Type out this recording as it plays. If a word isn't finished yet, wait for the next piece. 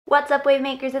What's up, wave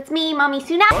makers? It's me, Mommy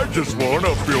Suna. I just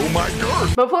wanna feel my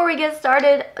girth. Before we get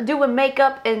started doing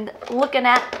makeup and looking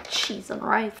at cheese and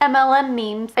rice MLM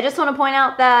memes, I just want to point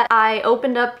out that I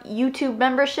opened up YouTube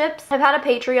memberships. I've had a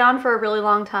Patreon for a really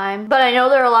long time, but I know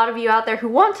there are a lot of you out there who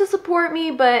want to support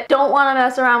me but don't want to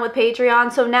mess around with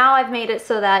Patreon, so now I've made it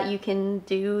so that you can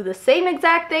do the same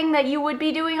exact thing that you would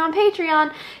be doing on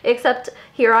Patreon, except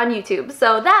here on YouTube.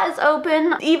 So that is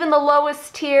open. Even the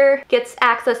lowest tier gets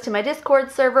access to my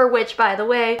Discord server, which, by the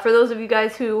way, for those of you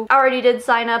guys who already did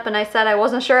sign up and I said I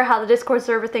wasn't sure how the Discord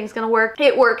server thing's gonna work,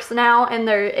 it works now, and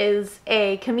there is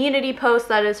a community post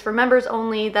that is for members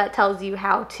only that tells you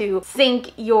how to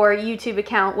sync your YouTube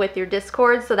account with your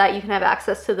Discord so that you can have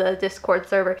access to the Discord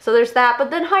server. So there's that,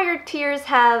 but then higher tiers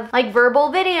have like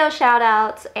verbal video shout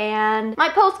outs and my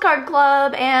postcard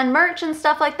club and merch and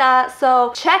stuff like that,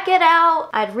 so check it out.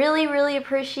 I'd really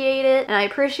appreciate it, and I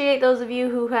appreciate those of you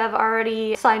who have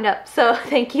already signed up, so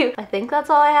thank you. I think that's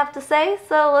all I have to say,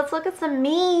 so let's look at some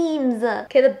memes.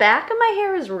 Okay, the back of my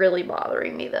hair is really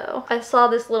bothering me though. I saw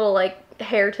this little like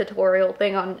hair tutorial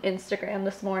thing on Instagram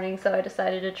this morning, so I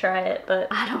decided to try it, but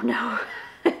I don't know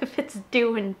if it's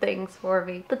doing things for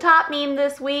me. The top meme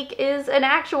this week is an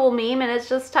actual meme, and it's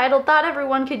just titled, "Thought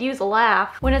everyone could use a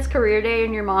laugh." When it's career day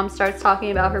and your mom starts talking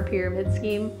about her pyramid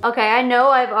scheme. Okay, I know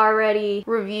I've already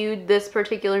reviewed this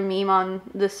particular meme on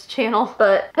this channel,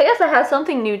 but I guess I have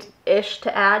something new-ish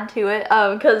to add to it,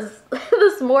 because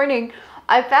this morning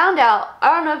I found out,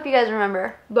 I don't know if you guys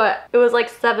remember, but it was like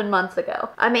 7 months ago.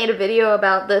 I made a video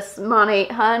about this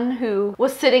Mon8 hun who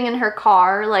was sitting in her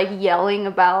car like yelling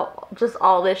about just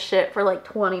all this shit for like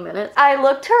 20 minutes. I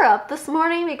looked her up this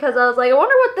morning because I was like, I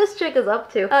wonder what this chick is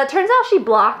up to. It turns out she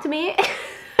blocked me.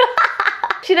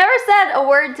 She never said a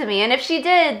word to me, and if she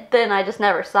did, then I just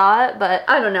never saw it, but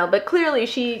I don't know. But clearly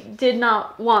she did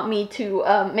not want me to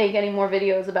make any more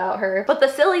videos about her. But the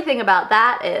silly thing about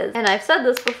that is, and I've said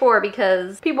this before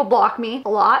because people block me a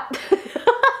lot,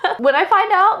 when I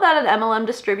find out that an MLM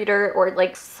distributor or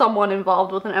like someone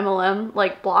involved with an MLM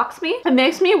like blocks me, it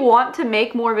makes me want to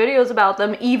make more videos about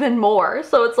them even more.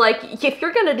 So it's like, if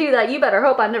you're gonna do that, you better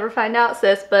hope I never find out,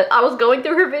 sis. But I was going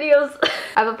through her videos.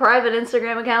 I have a private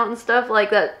Instagram account and stuff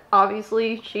like that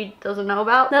obviously she doesn't know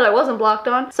about, that I wasn't blocked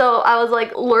on. So I was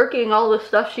like lurking all the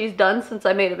stuff she's done since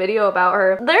I made a video about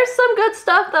her. There's some good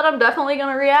stuff that I'm definitely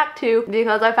gonna react to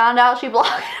because I found out she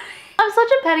blocked me. I'm such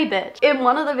a petty bitch. In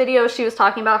one of the videos, she was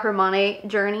talking about her Mon8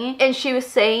 journey, and she was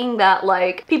saying that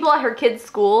like people at her kids'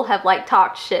 school have like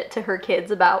talked shit to her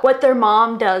kids about what their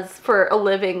mom does for a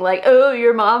living. Like, oh,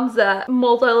 your mom's that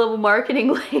multi-level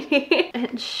marketing lady.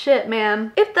 And shit,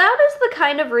 man. If that is the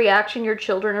kind of reaction your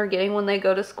children are getting when they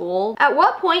go to school, at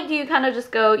what point do you kind of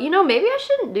just go, you know, maybe I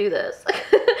shouldn't do this?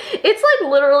 It's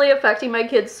like literally affecting my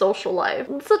kid's social life.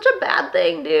 It's such a bad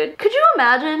thing, dude. Could you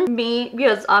imagine me,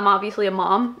 because I'm obviously a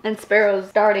mom, and Sparrow's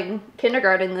starting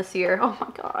kindergarten this year. Oh my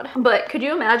god. But could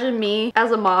you imagine me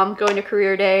as a mom going to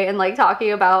career day and like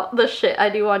talking about the shit I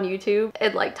do on YouTube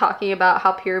and like talking about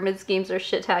how pyramid schemes are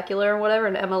shit-tacular and whatever,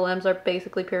 and MLMs are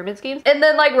basically pyramid schemes? And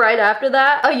then like right after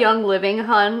that, a young living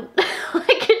hun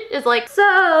like is like,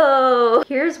 so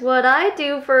here's what I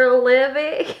do for a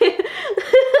living.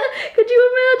 Could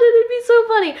you imagine? It'd be so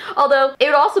funny. Although it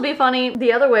would also be funny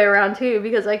the other way around too,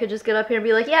 because I could just get up here and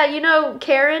be like, yeah, you know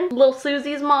Karen, little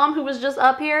Susie's mom who was just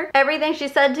up here, everything she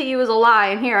said to you is a lie,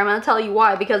 and here I'm gonna tell you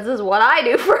why, because this is what I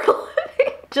do for a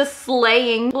living. Just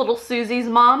slaying little Susie's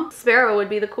mom. Sparrow would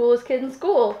be the coolest kid in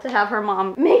school to have her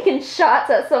mom making shots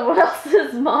at someone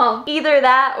else's mom. Either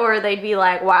that, or they'd be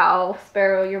like, wow,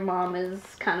 Sparrow, your mom is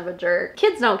kind of a jerk.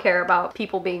 Kids don't care about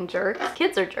people being jerks.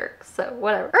 Kids are jerks, so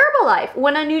whatever. Herbalife.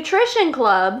 When a nutrition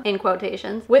club, in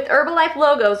quotations, with Herbalife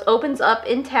logos opens up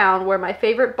in town where my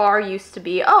favorite bar used to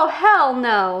be. Oh, hell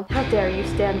no. How dare you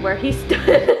stand where he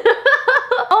stood.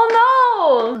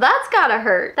 Oh no! That's gotta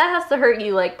hurt. That has to hurt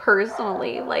you like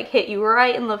personally, like hit you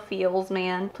right in the feels,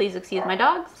 man. Please excuse my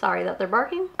dogs. Sorry that they're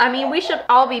barking. I mean, we should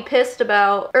all be pissed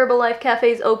about Herbalife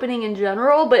cafes opening in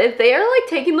general, but if they are like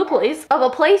taking the place of a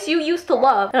place you used to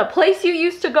love and a place you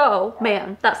used to go,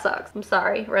 man, that sucks. I'm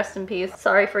sorry. Rest in peace.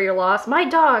 Sorry for your loss. My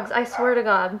dogs, I swear to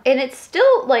God. And it's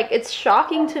still like, it's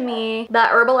shocking to me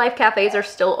that Herbalife cafes are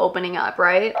still opening up,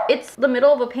 right? It's the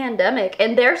middle of a pandemic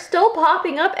and they're still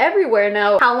popping up everywhere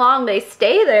now. How long they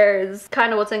stay there is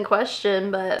kind of what's in question,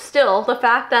 but still, the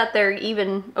fact that they're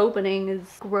even opening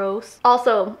is gross.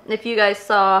 Also, if you guys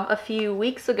saw a few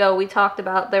weeks ago, we talked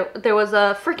about there was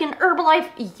a freaking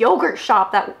Herbalife yogurt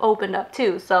shop that opened up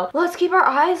too, so let's keep our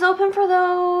eyes open for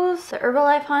those. The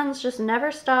Herbalife huns just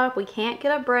never stop. We can't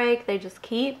get a break. They just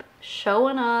keep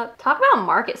showing up. Talk about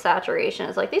market saturation.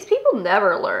 It's like these people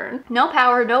never learn. No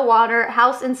power, no water.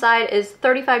 House inside is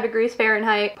 35 degrees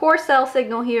Fahrenheit. Poor cell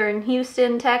signal here in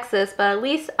Houston, Texas, but at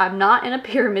least I'm not in a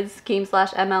pyramid scheme /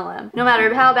 MLM. No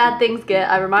matter how bad things get,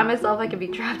 I remind myself I could be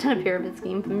trapped in a pyramid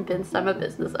scheme convinced I'm a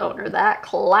business owner. That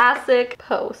classic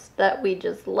post that we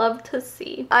just love to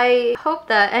see. I hope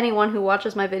that anyone who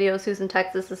watches my videos who's in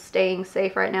Texas is staying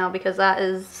safe right now, because that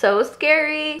is so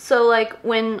scary. So like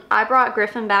when I brought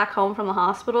Griffin back home from the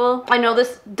hospital, I know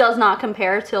this does not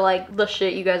compare to like the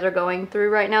shit you guys are going through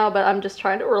right now, but I'm just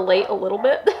trying to relate a little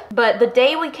bit. But the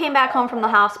day we came back home from the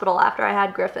hospital after I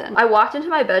had Griffin, I walked into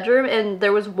my bedroom and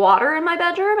there was water in my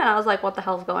bedroom, and I was like, what the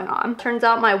hell's going on? Turns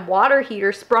out my water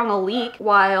heater sprung a leak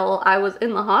while I was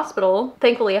in the hospital.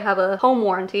 Thankfully I have a home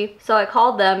warranty, so I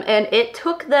called them, and it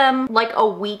took them like a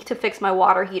week to fix my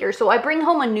water heater. So I bring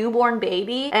home a newborn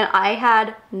baby and I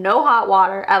had no hot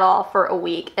water at all for a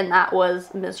week, and that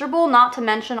was miserable. Not to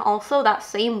mention also that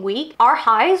same week our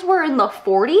highs were in the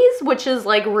 40s, which is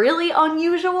like really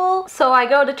unusual. So I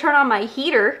go to turn on my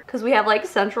heater because we have like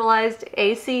centralized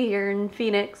AC here in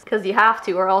Phoenix, because you have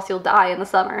to or else you'll die in the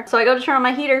summer. So I go to turn on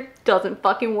my heater, doesn't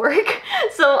fucking work.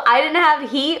 So I didn't have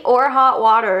heat or hot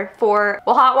water for,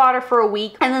 well, hot water for a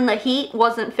week, and then the heat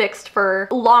wasn't fixed for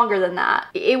longer than that.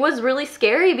 It was really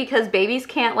scary because babies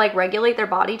can't like regulate their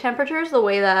body temperatures the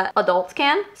way that adults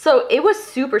can. So it was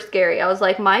super scary. I was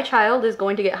like, my child is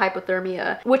going to get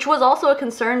hypothermia, which was also a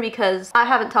concern because I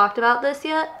haven't talked about this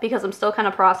yet because I'm still kind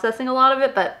of processing a lot of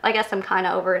it, but I guess I'm kind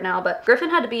of over it now. But Griffin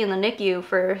had to be in the NICU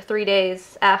for 3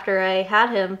 days after I had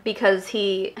him because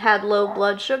he had low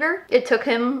blood sugar. It took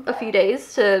him a few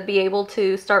days to be able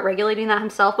to start regulating that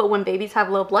himself, but when babies have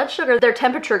low blood sugar, their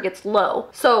temperature gets low.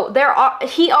 So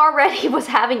he already was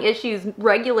having issues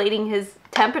regulating his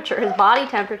temperature, his body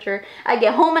temperature. I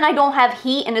get home and I don't have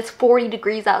heat and it's 40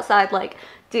 degrees outside. Like,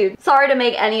 dude, sorry to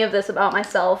make any of this about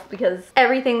myself, because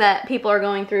everything that people are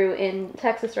going through in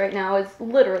Texas right now is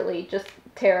literally just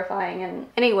terrifying. And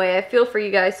anyway, I feel for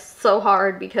you guys so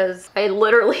hard because I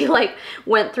literally like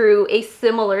went through a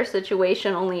similar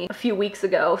situation only a few weeks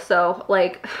ago. So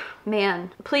like,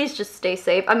 man, please just stay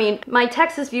safe. I mean, my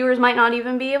Texas viewers might not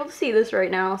even be able to see this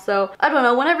right now, so I don't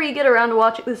know. Whenever you get around to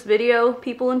watching this video,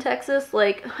 people in Texas,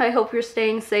 like, I hope you're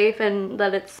staying safe and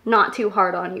that it's not too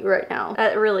hard on you right now.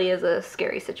 That really is a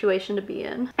scary situation to be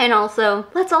in. And also,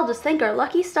 let's all just thank our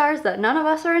lucky stars that none of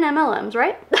us are in MLMs,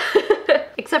 right?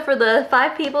 Except for the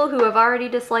 5 people who have already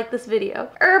disliked this video.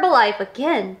 Herbalife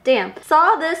again, damn.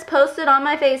 Saw this posted on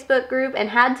my Facebook group and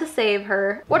had to save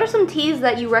her. What are some teas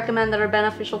that you recommend that are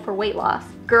beneficial for weight loss?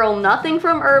 Girl, nothing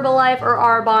from Herbalife or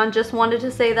Arbonne, just wanted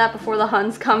to say that before the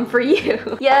Huns come for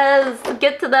you. Yes,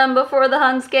 get to them before the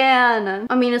Huns can.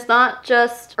 I mean, it's not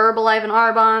just Herbalife and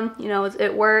Arbonne, you know,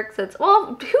 it works. It's,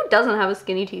 well, who doesn't have a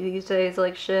skinny tea these days?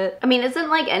 Like, shit. I mean, isn't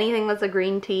like anything that's a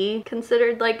green tea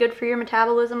considered like good for your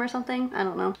metabolism or something? I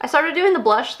don't know. I started doing the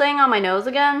blush thing on my nose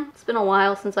again. It's been a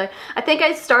while since I think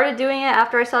I started doing it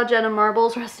after I saw Jenna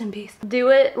Marbles, rest in peace, do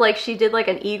it. Like, she did like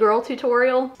an e-girl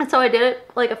tutorial. And so I did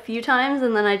it like a few times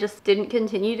and then I just didn't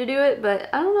continue to do it, but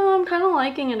I don't know, I'm kind of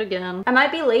liking it again. I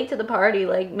might be late to the party,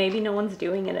 like maybe no one's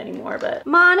doing it anymore, but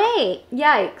Monet,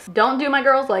 yikes. Don't do my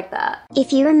girls like that.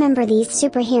 If you remember these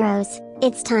superheroes,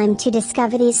 it's time to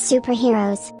discover these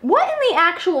superheroes. What in the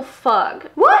actual fuck?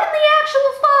 What in the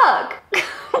actual fuck?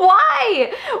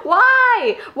 Why?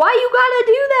 Why? Why you gotta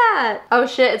do that? Oh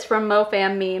shit, it's from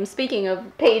MoFam Meme. Speaking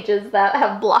of pages that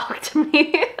have blocked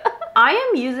me. I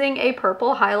am using a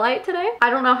purple highlight today. I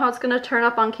don't know how it's gonna turn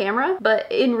up on camera,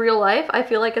 but in real life, I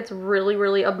feel like it's really,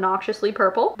 really obnoxiously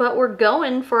purple. But we're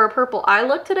going for a purple eye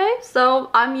look today,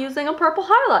 so I'm using a purple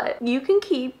highlight. You can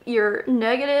keep your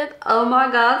negative, oh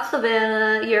my god,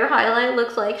 Savannah, your highlight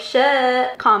looks like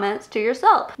shit, comments to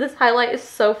yourself. This highlight is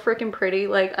so freaking pretty.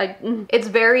 Like, it's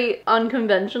very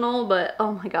unconventional, but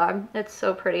oh my god, it's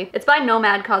so pretty. It's by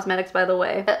Nomad Cosmetics, by the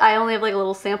way. I only have like a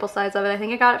little sample size of it. I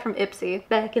think I got it from Ipsy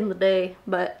back in the day,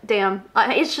 but damn,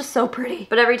 it's just so pretty.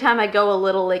 But every time I go a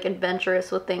little like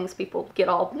adventurous with things, people get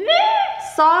all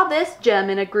saw this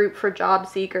gem in a group for job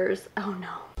seekers. Oh no.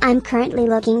 I'm currently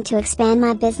looking to expand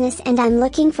my business and I'm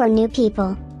looking for new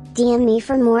people. DM me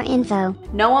for more info.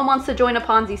 No one wants to join a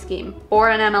Ponzi scheme or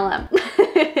an MLM.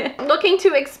 Looking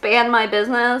to expand my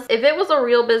business. If it was a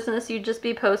real business, you'd just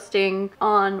be posting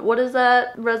on, what is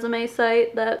that resume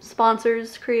site that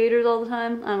sponsors creators all the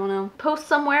time? I don't know. Post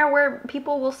somewhere where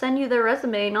people will send you their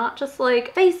resume, not just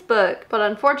like Facebook. But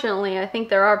unfortunately, I think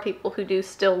there are people who do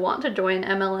still want to join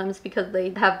MLMs because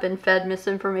they have been fed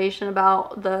misinformation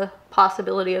about the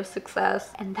possibility of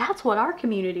success. And that's what our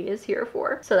community is here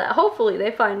for. So that hopefully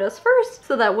they find us first,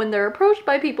 so that when they're approached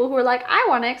by people who are like, I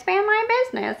want to expand my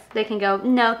business, they can go,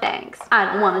 no thanks, I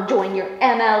don't want to join your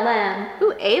MLM.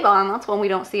 Ooh, Avon, that's one we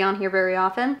don't see on here very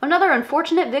often. Another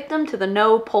unfortunate victim to the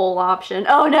no poll option.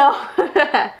 Oh no.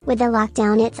 With the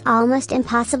lockdown, it's almost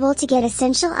impossible to get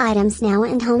essential items now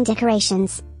and home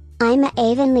decorations. I'm an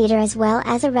Avon leader as well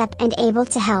as a rep and able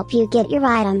to help you get your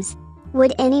items.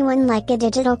 Would anyone like a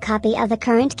digital copy of the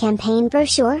current campaign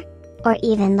brochure? Or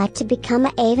even like to become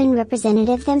an Avon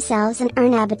representative themselves and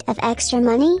earn a bit of extra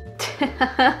money?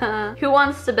 Who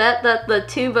wants to bet that the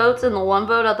 2 votes and the 1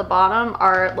 vote at the bottom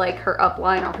are like her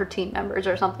upline or her team members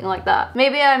or something like that?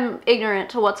 Maybe I'm ignorant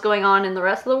to what's going on in the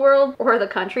rest of the world, or the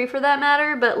country for that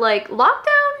matter, but like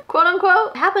lockdown, quote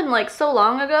unquote, happened like so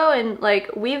long ago, and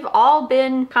like we've all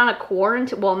been kind of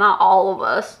quarantined. Well, not all of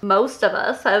us. Most of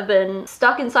us have been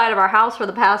stuck inside of our house for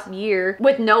the past year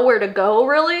with nowhere to go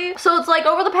really. So it's like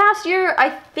over the past year, I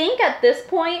think at this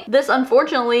point, this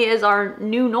unfortunately is our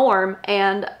new norm,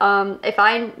 and if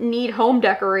I need home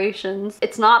decorations,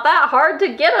 it's not that hard to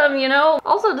get them, you know?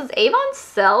 Also, does Avon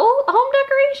sell home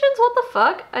decorations? What the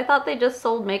fuck? I thought they just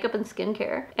sold makeup and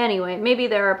skincare. Anyway, maybe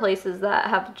there are places that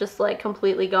have just like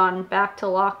completely gone back to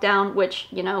lockdown, which,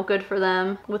 you know, good for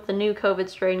them. With the new COVID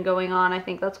strain going on, I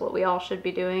think that's what we all should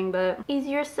be doing, but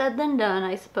easier said than done,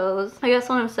 I suppose. I guess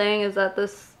what I'm saying is that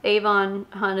this Avon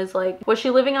hunt is like, was she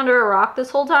living under a rock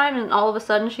this whole time and all of a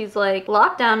sudden she's like,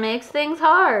 lockdown makes things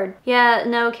hard? Yeah,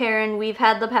 no, Karen, we've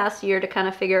had the past year to kind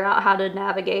of figure out how to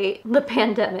navigate the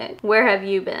pandemic. Where have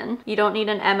you been? You don't need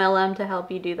an MLM to help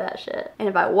you do that shit. And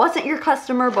if I wasn't your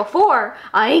customer before,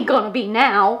 I ain't gonna be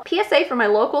now. PSA for my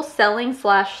local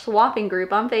selling/swapping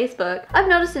group on Facebook. I've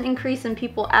noticed an increase in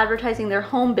people advertising their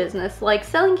home business, like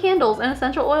selling candles and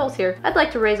essential oils here. I'd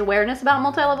like to raise awareness about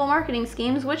multi-level marketing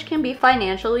schemes, which can be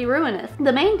financially ruinous.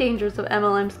 The main dangers of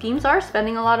MLM schemes are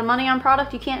spending a lot of money on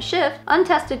product you can't shift,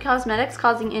 untested cosmetics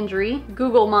causing injury,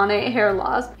 Google Monet hair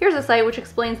loss. Here's a site which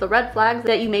explains the red flags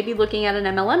that you may be looking at an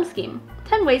MLM scheme.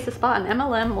 10 ways to spot an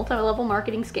MLM multi-level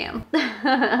marketing scam.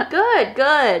 Good,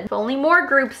 good. If only more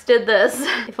groups did this.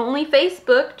 If only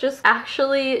Facebook just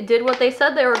actually did what they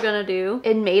said they were gonna do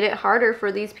and made it harder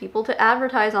for these people to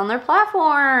advertise on their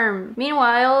platform.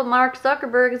 Meanwhile, Mark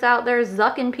Zuckerberg is out there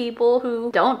zucking people who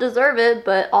don't deserve it,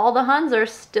 but all the Huns are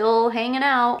still hanging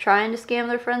out, trying to scam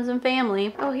their friends and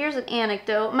family. Oh, here's an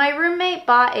anecdote. My roommate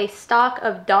bought a stock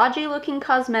of dodgy looking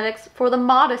cosmetics for the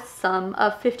modest sum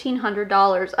of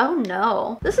 $1,500. Oh no.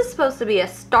 This is supposed to be a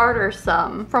starter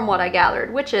sum from what I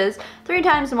gathered, which is 3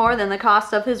 times more than the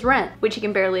cost of his rent, which he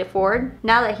can barely afford.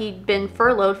 Now that he'd been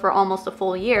furloughed for almost a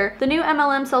full year, the new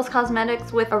MLM sells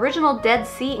cosmetics with original Dead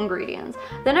Sea ingredients.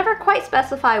 They never quite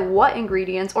specify what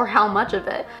ingredients or how much of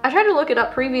it. I tried to look it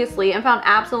up previously and found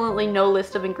absolutely no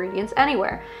list of ingredients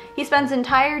anywhere. He spends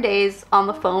entire days on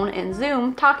the phone and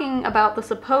Zoom talking about the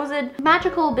supposed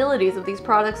magical abilities of these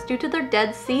products due to their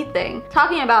Dead Sea thing,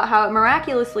 talking about how it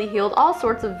miraculously healed all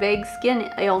sorts of vague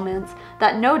skin ailments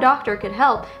that no doctor could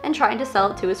help, and trying to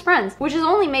sell it to his friends, which is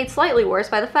only made slightly worse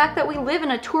by the fact that we live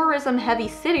in a tourism-heavy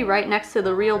city right next to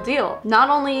the real deal. Not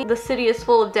only the city is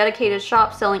full of dedicated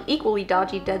shops selling equally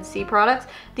dodgy Dead Sea products,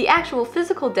 the actual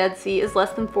physical Dead Sea is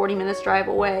less than 40 minutes drive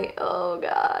away. Oh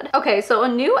god. Okay, so a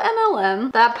new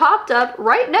MLM that popped up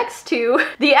right next to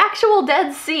the actual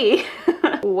Dead Sea.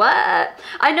 What?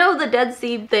 I know the Dead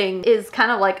Sea thing is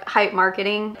kind of like hype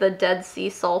marketing, the Dead Sea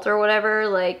salt or whatever.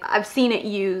 Like, I've seen it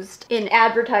used in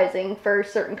advertising for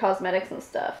certain cosmetics and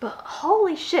stuff. But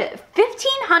holy shit,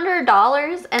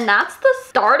 $1,500 and that's the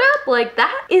startup? Like,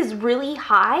 that is really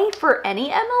high for any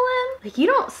MLM. Like, you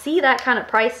don't see that kind of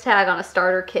price tag on a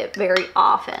starter kit very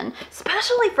often,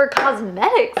 especially for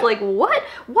cosmetics. Like, what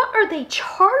are they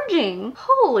charging?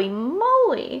 Holy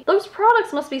moly. Those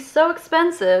products must be so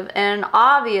expensive, and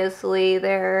obviously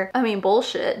they're, I mean,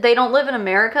 bullshit. They don't live in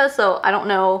America, so I don't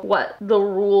know what the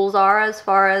rules are as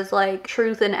far as like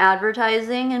truth in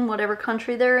advertising in whatever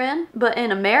country they're in. But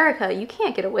in America, you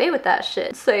can't get away with that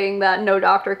shit, saying that no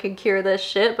doctor can cure this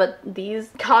shit, but these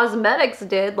cosmetics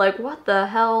did. Like, what the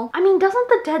hell? I mean, doesn't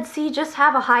the Dead Sea just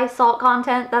have a high salt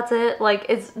content? That's it. Like,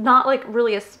 it's not like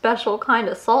really a special kind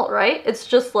of salt, right? It's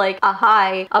just like a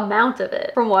high amount of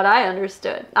it, from what I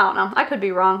understood. I don't know. I could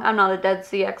be wrong. I'm not a Dead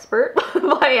Sea expert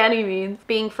by any means.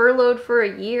 Being furloughed for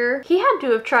a year, he had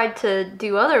to have tried to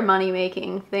do other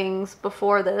money-making things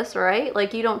before this, right?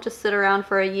 Like, you don't just sit around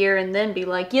for a year and then be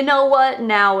like, you know what?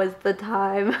 Now is the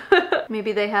time.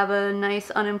 Maybe they have a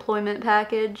nice unemployment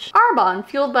package. Arbonne,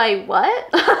 fueled by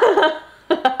what?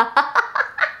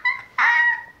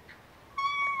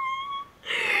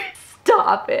 Stop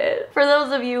Stop it. For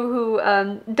those of you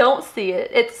who don't see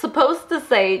it, it's supposed to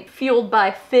say fueled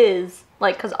by fizz,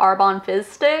 like cause Arbonne Fizz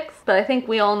sticks, but I think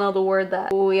we all know the word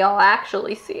that we all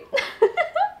actually see.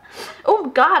 Oh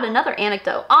God, another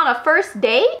anecdote. On a first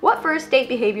date? What first date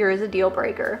behavior is a deal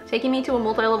breaker? Taking me to a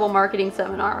multi-level marketing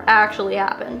seminar actually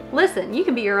happened. Listen, you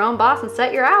can be your own boss and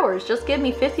set your hours. Just give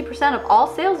me 50% of all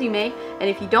sales you make, and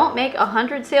if you don't make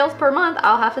 100 sales per month,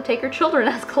 I'll have to take your children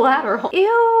as collateral.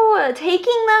 Ew,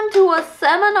 taking them to a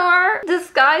seminar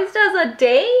disguised as a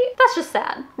date? That's just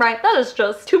sad, right? That is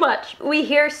just too much. We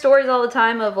hear stories all the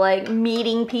time of like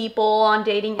meeting people on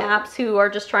dating apps who are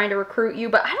just trying to recruit you,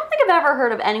 but I don't think I've ever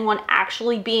heard of anyone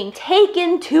actually being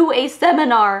taken to a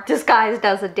seminar disguised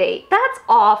as a date. That's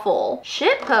awful.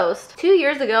 Shitpost. 2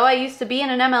 years ago, I used to be in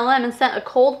an MLM and sent a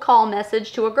cold call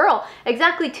message to a girl.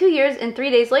 Exactly 2 years and 3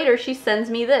 days later, she sends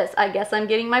me this. I guess I'm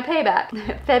getting my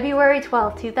payback. February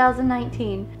 12th,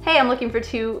 2019. Hey, I'm looking for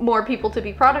 2 more people to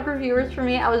be product reviewers for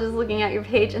me. I was just looking at your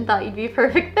page and thought you'd be a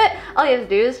perfect fit. All you have to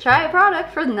do is try a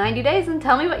product for 90 days and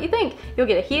tell me what you think. You'll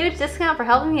get a huge discount for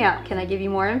helping me out. Can I give you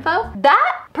more info?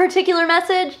 That particular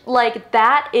message, like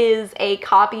that is a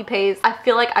copy paste. I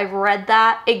feel like I've read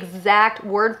that exact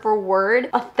word for word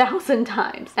 1,000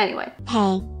 times. Anyway.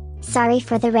 Hey. Sorry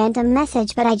for the random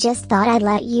message, but I just thought I'd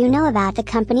let you know about the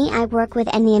company I work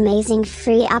with and the amazing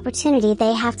free opportunity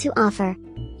they have to offer.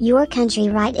 Your country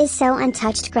right is so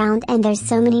untouched ground and there's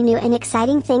so many new and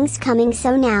exciting things coming,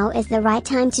 so now is the right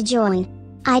time to join.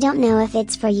 I don't know if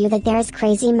it's for you, that there's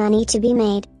crazy money to be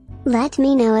made. Let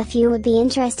me know if you would be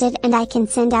interested and I can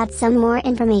send out some more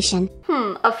information.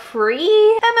 A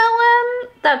free MLM?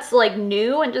 That's like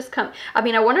new and just I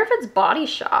mean, I wonder if it's Body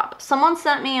Shop. Someone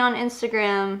sent me on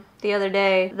Instagram the other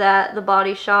day that the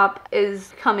Body Shop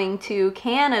is coming to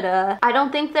Canada. I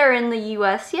don't think they're in the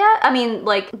US yet. I mean,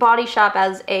 like Body Shop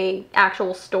as a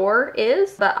actual store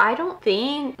is, but I don't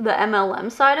think the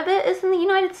MLM side of it is in the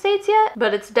United States yet,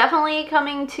 but it's definitely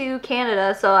coming to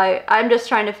Canada. So I'm just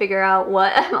trying to figure out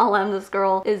what MLM this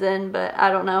girl is in, but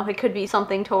I don't know. It could be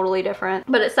something totally different,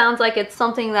 but it sounds like it's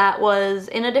something that was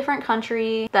in a different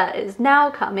country that is now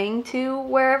coming to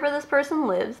wherever this person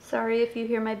lives. Sorry if you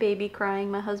hear my baby crying.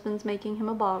 My husband's making him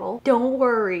a bottle. Don't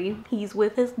worry, he's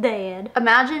with his dad.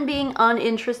 Imagine being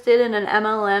uninterested in an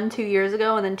MLM 2 years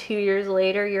ago and then 2 years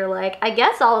later you're like, I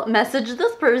guess I'll message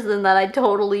this person that I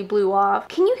totally blew off.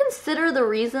 Can you consider the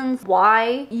reasons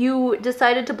why you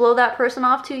decided to blow that person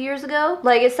off 2 years ago?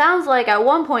 Like, it sounds like at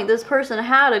one point this person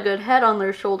had a good head on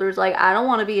their shoulders, like, I don't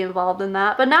want to be involved in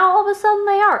that, but now all of a sudden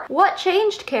they are. What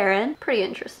changed, Karen? Pretty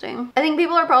interesting. I think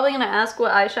people are probably gonna ask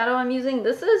what eyeshadow I'm using.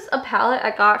 This is a palette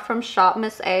I got from Shop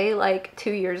Miss A like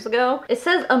 2 years ago. It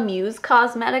says Amuse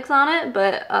Cosmetics on it,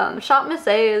 but Shop Miss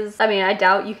A is, I mean, I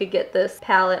doubt you could get this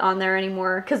palette on there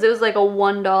anymore because it was like a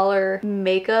 $1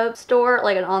 makeup store,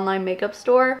 like an online makeup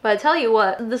store. But I tell you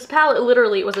what, this palette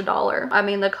literally was $1. I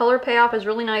mean, the color payoff is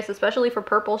really nice, especially for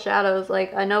purple shadows.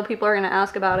 Like, I know people are gonna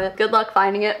ask about it. Good luck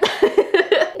finding it.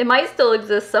 It might still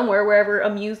exist somewhere wherever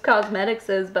Amuse Cosmetics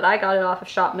is, but I got it off of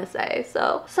Shop Miss A.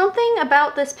 So something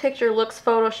about this picture looks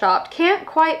photoshopped. Can't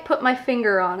quite put my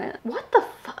finger on it. What the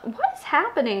fuck? What is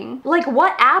happening? Like,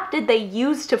 what app did they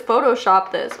use to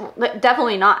Photoshop this?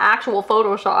 Definitely not actual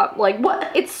Photoshop. Like,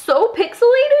 what? It's so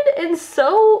pixelated and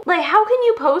so, like, how can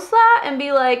you post that and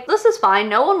be like, this is fine,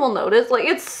 no one will notice? Like,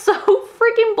 it's so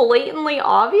freaking blatantly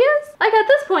obvious. Like, at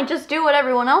this point, just do what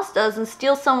everyone else does and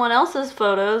steal someone else's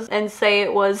photos and say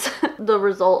it was the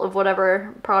result of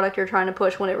whatever product you're trying to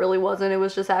push when it really wasn't. It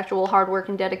was just actual hard work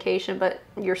and dedication, but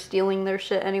you're stealing their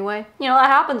shit anyway. You know, that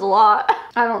happens a lot.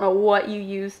 I don't know what you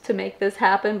used to make this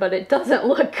happen, but it doesn't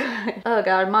look good. Oh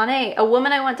God, Monet. A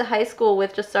woman I went to high school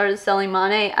with just started selling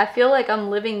Monet. I feel like I'm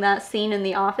living that scene in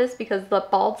The Office because the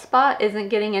bald spot isn't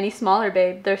getting any smaller,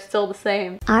 babe. They're still the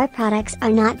same. Our products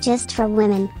are not just for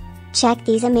women. Check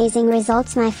these amazing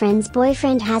results my friend's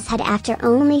boyfriend has had after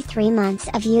only 3 months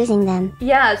of using them.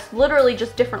 Yeah, it's literally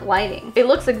just different lighting. It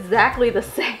looks exactly the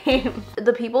same.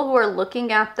 The people who are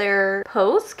looking at their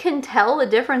posts can tell the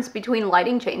difference between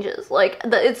lighting changes. Like,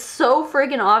 it's so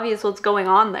friggin' obvious what's going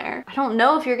on there. I don't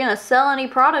know if you're gonna sell any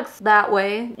products that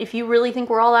way. If you really think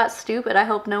we're all that stupid, I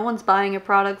hope no one's buying your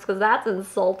products because that's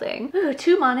insulting. Ooh,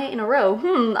 2 Monet in a row.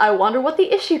 I wonder what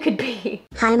the issue could be.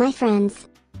 Hi my friends.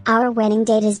 Our wedding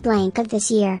date is blank of this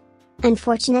year.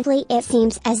 Unfortunately, it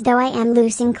seems as though I am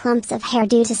losing clumps of hair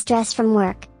due to stress from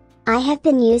work. I have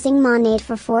been using Monade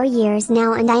for 4 years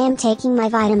now and I am taking my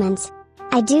vitamins.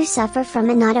 I do suffer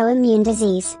from an autoimmune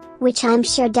disease, which I'm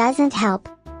sure doesn't help.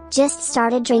 Just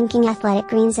started drinking athletic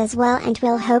greens as well and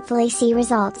will hopefully see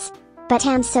results. But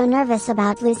I'm so nervous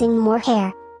about losing more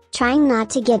hair. Trying not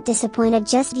to get disappointed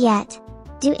just yet.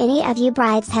 Do any of you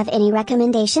brides have any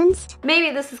recommendations?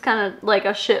 Maybe this is kind of like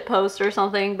a shit post or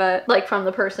something, but like from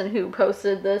the person who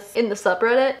posted this in the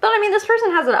subreddit. But I mean, this person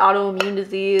has an autoimmune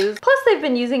disease. Plus they've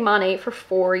been using Monat for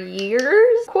 4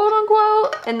 years, quote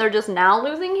unquote, and they're just now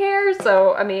losing hair.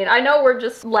 So, I mean, I know we're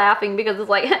just laughing because it's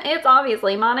like, it's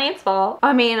obviously Monat's fault.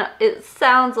 I mean, it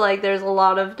sounds like there's a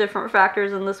lot of different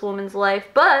factors in this woman's life,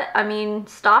 but I mean,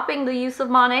 stopping the use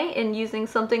of Monat and using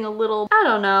something a little, I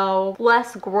don't know,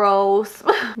 less gross,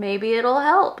 maybe it'll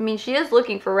help. I mean, she is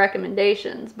looking for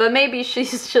recommendations, but maybe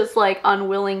she's just like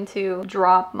unwilling to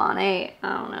drop Monat.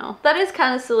 I don't know. That is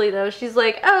kind of silly though. She's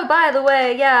like, oh, by the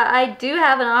way, yeah, I do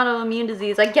have an autoimmune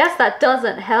disease. I guess that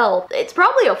doesn't help. It's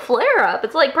probably a flare-up.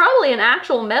 It's like probably an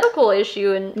actual medical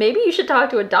issue, and maybe you should talk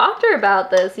to a doctor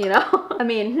about this, you know? I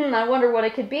mean, I wonder what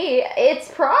it could be. It's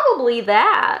probably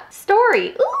that.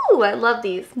 Story. Ooh, I love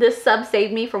these. This sub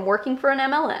saved me from working for an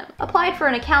MLM. Applied for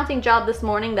an accounting job this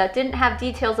morning that didn't have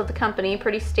details of the company.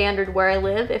 Pretty standard where I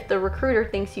live. If the recruiter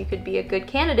thinks you could be a good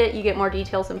candidate, you get more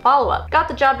details in follow-up. Got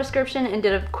the job description and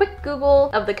did a quick Google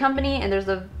of the company, and there's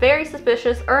a very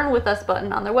suspicious earn with us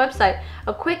button on their website.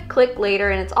 A quick click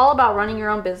later, and it's all about running your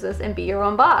own business and be your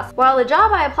own boss. While the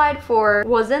job I applied for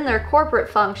was in their corporate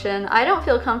function, I don't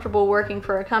feel comfortable working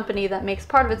for a company that makes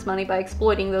part of its money by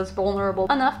exploiting those vulnerable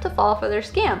enough to fall for their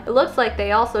scam. It looks like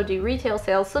they also do retail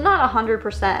sales, so not 100%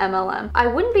 MLM. I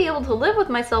wouldn't be able to live with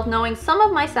myself knowing some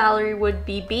of my salary would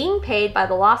be being paid by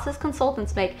the losses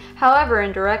consultants make, however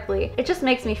indirectly. It just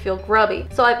makes me feel grubby.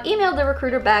 So I've emailed the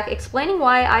recruiter back explaining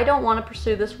why I don't want to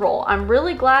pursue this role. I'm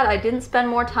really glad I didn't spend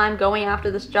more time going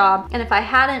after this job, and if I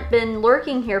hadn't been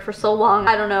lurking here for so long,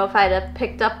 I don't know if I'd have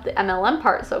picked up the MLM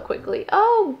part so quickly.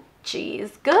 Oh,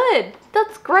 geez, good.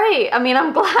 That's great. I mean,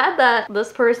 I'm glad that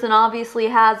this person obviously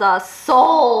has a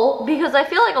soul, because I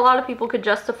feel like a lot of people could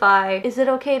justify, is it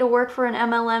okay to work for an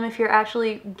MLM if you're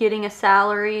actually getting a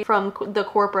salary from the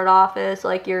corporate office,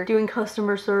 like you're doing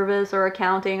customer service or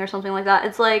accounting or something like that?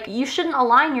 It's like, you shouldn't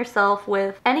align yourself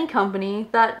with any company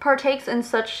that partakes in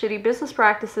such shitty business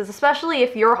practices, especially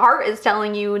if your heart is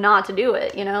telling you not to do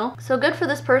it, you know? So good for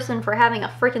this person for having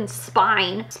a freaking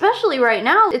spine. Especially right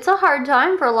now, it's a hard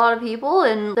time for a lot of people,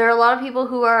 and there are a lot of people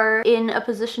who are in a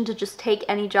position to just take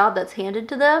any job that's handed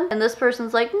to them, and this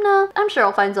person's like, no, I'm sure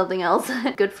I'll find something else.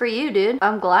 Good for you, dude.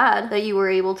 I'm glad that you were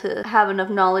able to have enough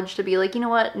knowledge to be like, you know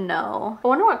what, no. I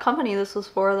wonder what company this was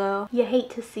for though. You hate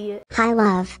to see it. Hi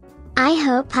love. I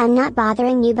hope I'm not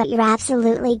bothering you, but you're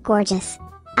absolutely gorgeous.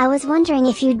 I was wondering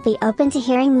if you'd be open to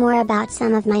hearing more about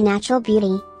some of my natural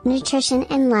beauty, nutrition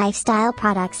and lifestyle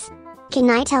products. Can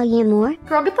I tell you more?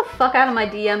 Girl, get the fuck out of my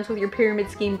DMs with your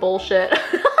pyramid scheme bullshit.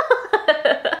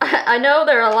 I know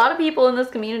there are a lot of people in this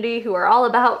community who are all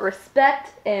about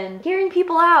respect and hearing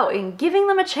people out and giving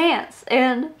them a chance,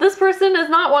 and this person is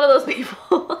not one of those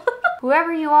people.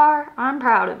 Whoever you are, I'm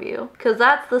proud of you, because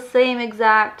that's the same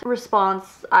exact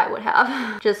response I would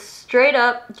have. Just straight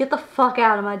up, get the fuck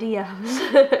out of my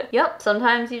DMs. Yep,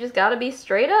 sometimes you just gotta be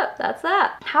straight up. That's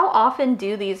that. How often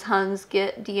do these huns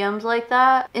get DMs like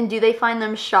that? And do they find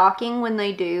them shocking when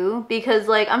they do? Because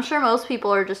like, I'm sure most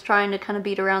people are just trying to kind of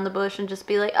beat around the bush and just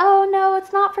be like, oh no,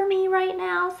 it's not for me right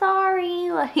now, sorry.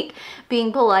 Like,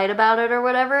 being polite about it or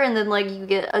whatever, and then like you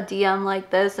get a DM like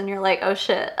this and you're like, oh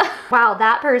shit. Wow,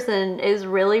 that person is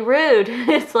really rude.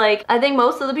 It's like, I think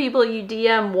most of the people you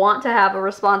DM want to have a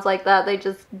response like that. They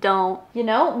just don't. You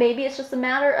know, maybe it's just a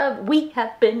matter of we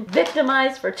have been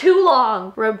victimized for too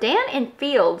long. Rodan and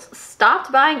Fields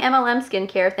stopped buying MLM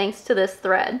skincare thanks to this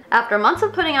thread. After months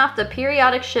of putting off the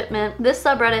periodic shipment, this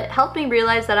subreddit helped me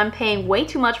realize that I'm paying way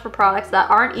too much for products that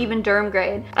aren't even derm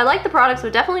grade. I like the products,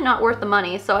 but definitely not worth the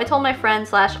money, so I told my friend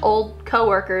slash old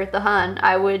coworker, the Hun,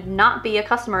 I would not be a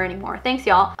customer anymore. Thanks,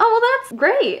 y'all. Oh, well, that's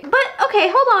great. But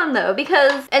okay, hold on though,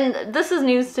 because, and this is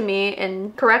news to me,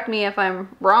 and correct me if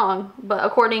I'm wrong, but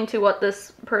according to what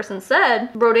this person said,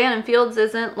 Rodan and Fields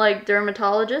isn't like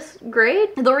dermatologist grade.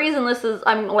 The reason this is,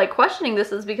 I'm like questioning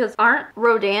this, is because aren't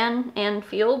Rodan and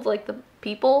Fields like the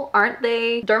people, aren't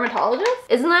they dermatologists?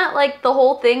 Isn't that like the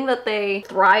whole thing that they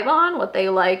thrive on, what they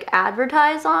like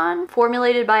advertise on?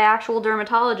 Formulated by actual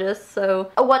dermatologists,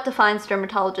 so what defines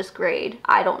dermatologist grade?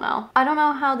 I don't know. I don't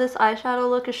know how this eyeshadow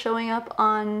look is showing up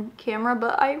on camera,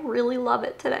 but I really love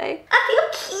it today.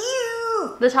 I feel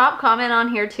cute! The top comment on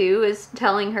here too is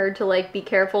telling her to like be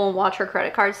careful and watch her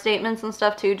credit card statements and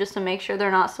stuff too, just to make sure they're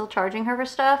not still charging her for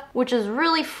stuff, which is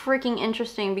really freaking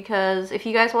interesting, because if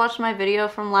you guys watched my video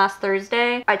from last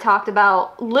Thursday, I talked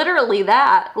about literally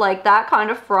that, like that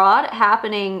kind of fraud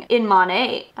happening in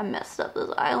Monat. I messed up this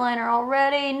eyeliner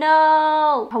already,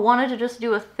 no! I wanted to just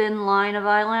do a thin line of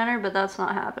eyeliner, but that's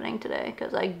not happening today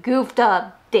because I goofed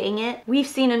up. dang it. We've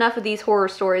seen enough of these horror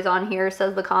stories on here,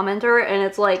 says the commenter, and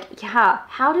it's like, yeah,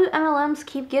 how do MLMs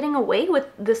keep getting away with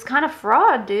this kind of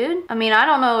fraud, dude? I mean, I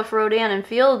don't know if Rodan and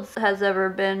Fields has ever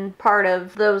been part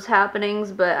of those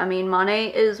happenings, but I mean,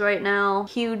 Monet is right now.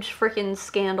 Huge freaking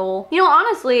scandal. You know,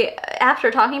 honestly,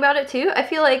 after talking about it too, I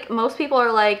feel like most people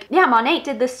are like, yeah, Monet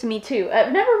did this to me too.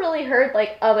 I've never really heard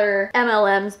like other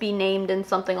MLMs be named in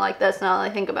something like this now that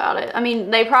I think about it. I mean,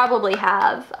 they probably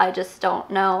have. I just don't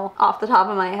know off the top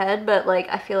of my head, but like,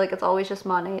 I feel like it's always just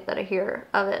Monet that I hear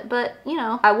of it. But, you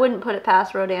know, I wouldn't put it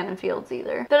past Rodan and Fields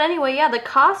either. But anyway, yeah, the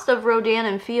cost of Rodan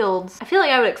and Fields, I feel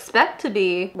like I would expect to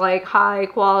be like high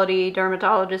quality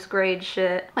dermatologist grade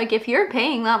shit. Like, if you're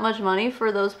paying that much money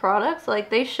for those products, like,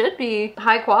 they should be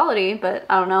high quality, but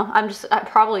I don't know. I'm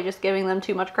probably just giving them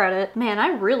too much credit. Man, I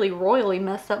really royally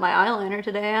messed up my eyeliner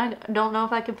today. I don't know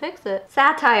if I can fix it.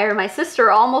 Satire, my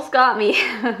sister almost got me.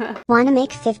 Wanna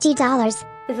make $50?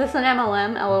 Is this an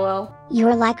MLM? LOL.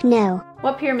 You're like, no.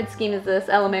 What pyramid scheme is this?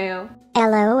 LMAO.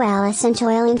 LOL, essential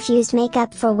oil infused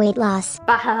makeup for weight loss.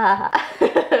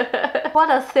 What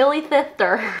a silly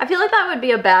sister. I feel like that would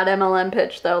be a bad MLM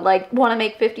pitch though. Like, want to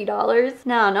make $50?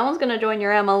 No one's gonna join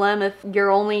your MLM if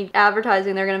you're only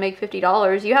advertising they're gonna make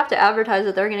 $50. You have to advertise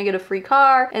that they're gonna get a free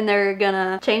car and they're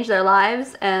gonna change their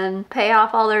lives and pay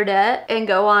off all their debt and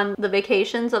go on the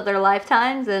vacations of their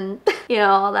lifetimes and you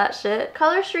know, all that shit.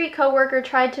 Color Street coworker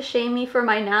tried to shame me for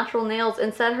my natural nails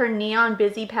and said her neon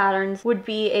busy patterns would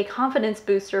be a confidence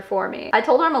booster for me. I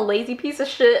told her I'm a lazy piece of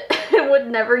shit and would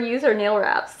never use her nail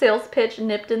wraps. Sales pitch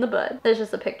nipped in the bud. There's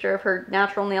just a picture of her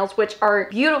natural nails, which are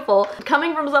beautiful.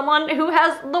 Coming from someone who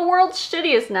has the world's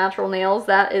shittiest natural nails,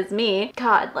 that is me.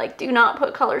 God, like, do not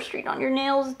put Color Street on your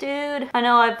nails, dude. I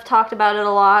know I've talked about it a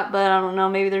lot, but I don't know,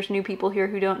 maybe there's new people here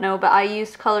who don't know, but I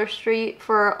used Color Street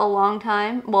for a long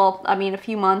time. Well, I mean, a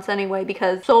few months anyway,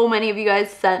 because so many of you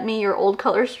guys sent me your old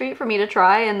Color Street for me to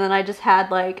try, and then I just had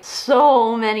like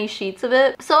so many sheets of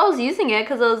it. So I was using it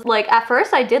because I was like, at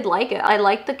first I did like it. I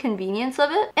liked the convenience of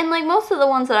it. And like most of the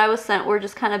ones that I was sent were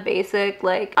just kind of basic,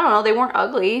 like, I don't know, they weren't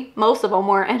ugly. Most of them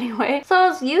weren't anyway. So I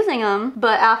was using them,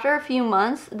 but after a few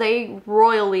months, they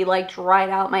royally like dried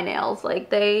out my nails. Like,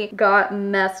 they got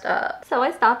messed up. So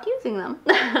I stopped using them.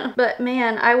 But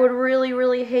man, I would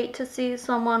really hate to see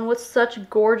someone with such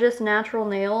gorgeous natural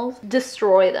nails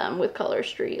destroy them with Color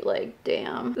Street. Like,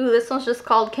 damn. Ooh, this one's just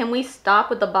called Can We Stop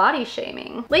with the Body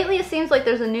Shaming? Lately it seems like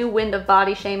there's a new wind of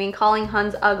body shaming, calling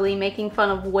Huns ugly, making fun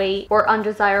of weight or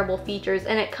undesirable features,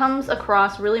 and it comes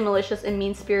across really malicious and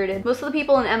mean-spirited. Most of the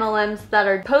people in MLMs that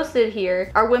are posted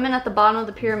here are women at the bottom of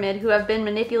the pyramid who have been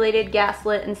manipulated,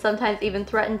 gaslit, and sometimes even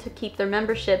threatened to keep their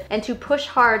membership and to push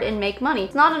hard and make money.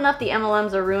 It's not enough the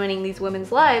MLMs are ruining these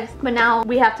women's lives, but now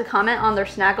we have to comment on their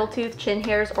snaggletooth, chin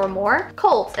hairs, or more.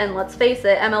 Cults, and let's face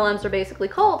it, MLMs are basically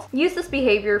cults, use this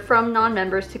behavior from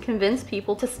non-members to convince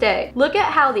people to stay. Look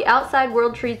at how the outside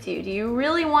world treats you. Do you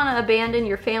really want to abandon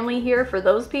your family here for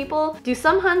those people? Do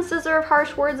some Huns deserve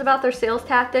harsh words about their sales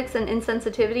tactics and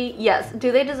insensitivity? Yes.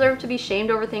 Do they deserve to be shamed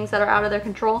over things that are out of their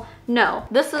control? No.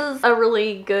 This is a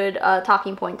really good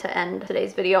talking point to end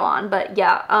today's video on, but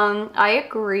yeah, I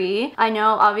agree. I know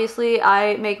obviously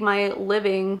I make my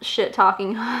living shit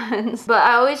talking Huns, but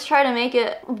I always try to make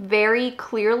it very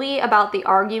clearly about the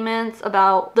arguments,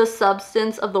 about the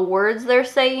substance of the words they're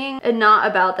saying, and not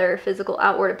about their physical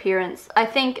outward appearance. I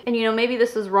think, and you know, maybe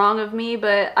this is wrong of me,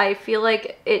 but I feel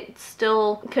like it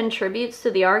still contributes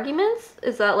to the arguments.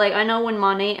 Is that, like, I know when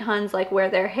Monet Huns like wear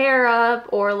their hair up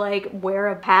or like wear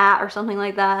a hat or something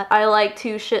like that, I like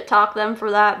to shit talk them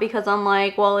for that, because I'm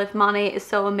like, well, if Monet is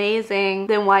so amazing,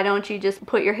 then why don't you just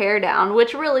put your hair down?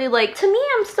 Which really, like, to me,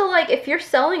 I'm still like, if you're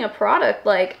selling a product,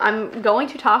 like, I'm going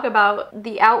to talk about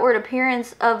the outward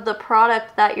appearance of the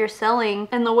product that you're selling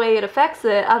and the way it affects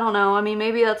it. I don't know. I mean,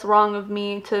 maybe that's wrong of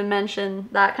me to mention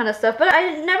that kind of stuff, but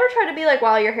I never try to be like,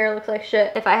 wow, your hair looks like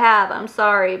shit. If I have, I'm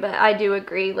sorry, but I do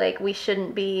agree, like, we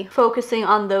shouldn't be focusing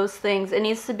on those things. It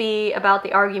needs to be about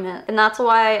the argument. And that's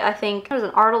why I think there's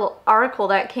an article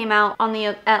that came out on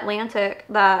the Atlantic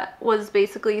that was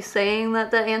basically saying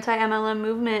that the anti-MLM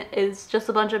movement is just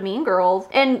a bunch of mean girls.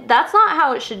 And that's not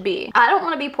how it should be. I don't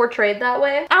want to be portrayed that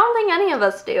way. I don't think any of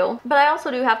us do. But I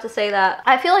also do have to say that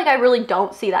I feel like I really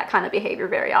don't see that kind of behavior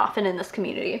very often in this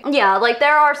community. Yeah, like,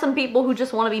 there are some people who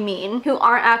just want to be mean, who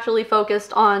aren't actually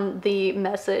focused on the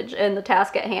message and the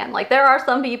task at hand. Like, there are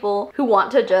some people who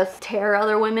want to just tear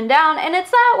other women down, and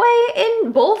it's that way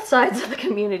in both sides of the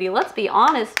community. Let's be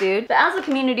honest, dude. But as a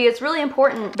community, it's really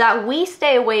important that we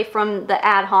stay away from the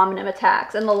ad hominem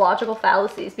attacks and the logical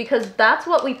fallacies, because that's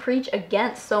what we preach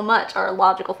against so much, are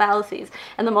logical fallacies.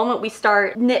 And the moment we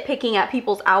start nitpicking at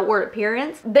people's outward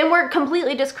appearance, then we're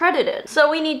completely discredited. So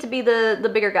we need to be the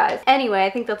bigger guys. Anyway, I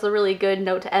think that's a really good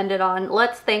note to end it on.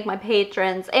 Let's thank my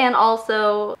patrons. And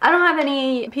also, I don't have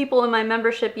any people in my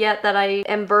membership yet that I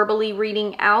am verbally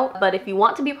reading out, but if you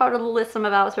want to be part of the list I'm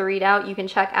about to read out, you can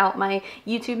check out my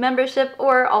YouTube membership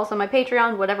or also my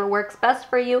Patreon, whatever works best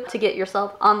for you to get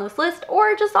yourself on this list,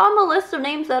 or just on the list of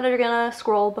names that are gonna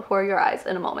scroll before your eyes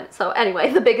in a moment. So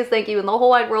anyway, the biggest thank you in the whole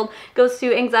wide world goes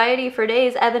to Anxiety for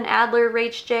Days, Evan Adler,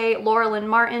 Rach J, Laurelyn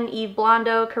Martin, Eve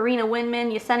Blondo, Karina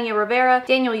Winman, Yesenia Rivera,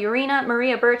 Daniel Urena,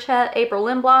 Maria Burchett, April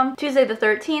Lindblom, Tuesday the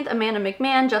 13th, Amanda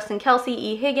McMahon, Justin Kelsey,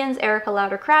 E. Higgins, Erica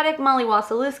Louder-Craddock, Molly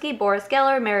Wasilewski, Boris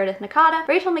Geller, Meredith Nakata,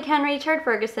 Rachel McHenry, Cherd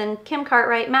Ferguson, Kim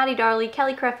Cartwright, Maddie Darley,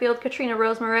 Kelly Creffield, Katrina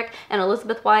Rosemarick, and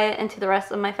Elizabeth Wyatt, and to the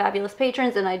rest of my fabulous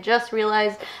patrons. And I just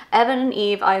realized, Evan and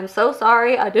Eve, I am so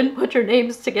sorry I didn't put your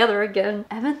names together again.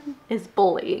 Evan is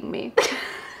bullying me.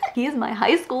 He is my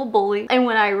high school bully, and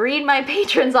when I read my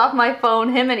patrons off my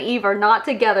phone, him and Eve are not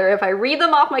together. If I read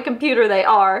them off my computer, they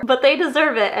are, but they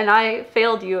deserve it, and I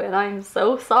failed you, and I'm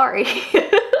so sorry.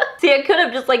 See, I could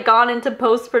have just like gone into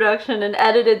post-production and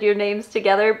edited your names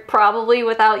together, probably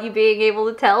without you being able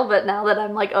to tell, but now that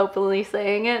I'm like openly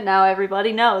saying it, now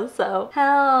everybody knows, so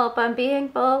help, I'm being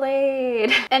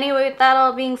bullied. Anyway, with that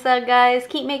all being said, guys,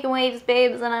 keep making waves,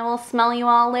 babes, and I will smell you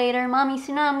all later. Mommy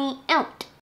Tsunami, out.